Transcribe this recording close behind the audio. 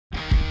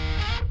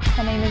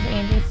My name is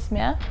Angie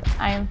Smith.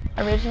 I am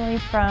originally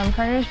from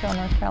Kernersville,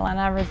 North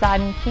Carolina. I reside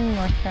in King,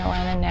 North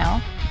Carolina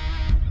now.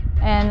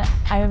 And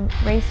I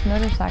race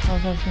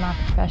motorcycles as my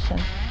profession.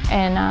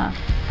 And I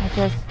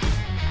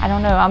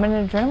don't know, I'm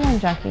an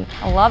adrenaline junkie.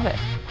 I love it.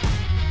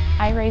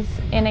 I race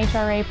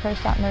NHRA Pro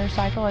Stock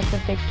Motorcycle. It's a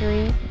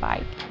victory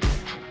bike.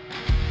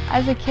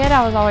 As a kid,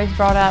 I was always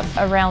brought up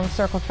around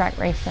circle track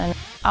racing.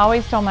 I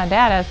always told my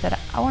dad, I said,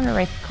 I want to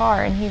race a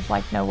car, and he's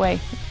like, no way,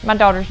 my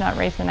daughter's not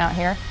racing out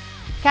here.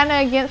 Kind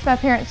of against my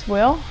parents'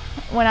 will,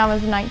 when I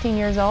was 19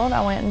 years old,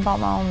 I went and bought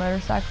my own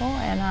motorcycle,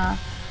 and I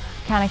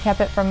kind of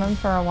kept it from them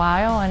for a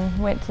while and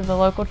went to the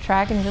local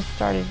track and just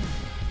started,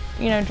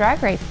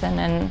 drag racing,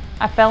 and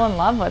I fell in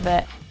love with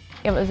it.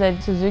 It was a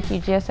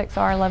Suzuki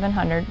GSXR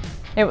 1100.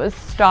 It was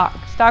stock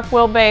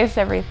wheelbase,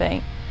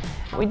 everything.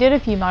 We did a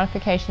few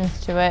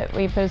modifications to it.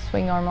 We put a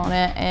swing arm on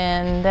it,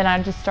 and then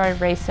I just started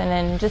racing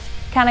and just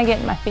kind of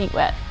getting my feet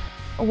wet.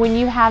 When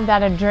you have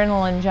that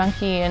adrenaline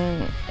junkie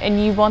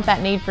and you want that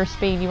need for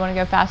speed, you want to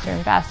go faster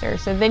and faster.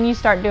 So then you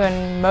start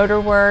doing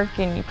motor work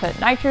and you put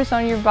nitrous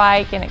on your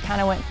bike, and it kind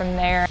of went from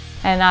there.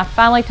 And I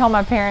finally told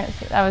my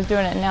parents I was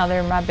doing it, and now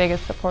they're my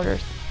biggest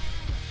supporters.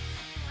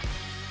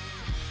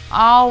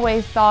 I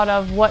always thought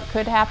of what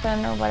could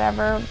happen or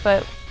whatever,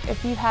 but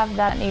if you have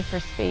that need for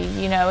speed,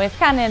 it's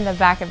kind of in the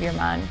back of your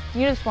mind.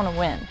 You just want to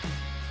win.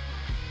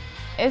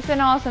 It's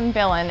an awesome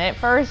feeling. At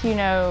first,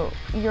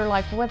 you're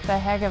like, what the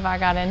heck have I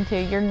got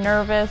into? You're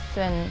nervous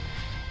and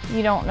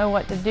you don't know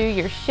what to do.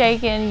 You're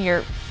shaking.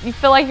 You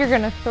feel like you're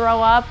going to throw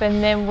up,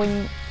 and then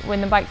when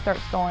the bike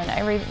starts going,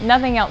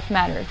 nothing else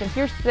matters. If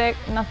you're sick,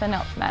 nothing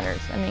else matters.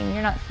 I mean,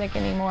 you're not sick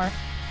anymore.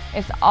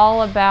 It's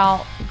all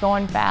about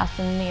going fast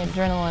and the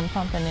adrenaline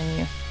pumping in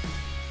you.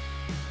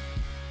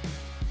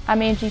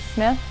 I'm Angie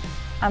Smith.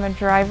 I'm a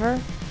driver,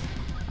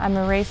 I'm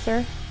a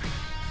racer,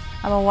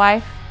 I'm a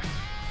wife,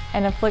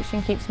 and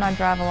Affliction keeps my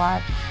drive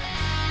alive.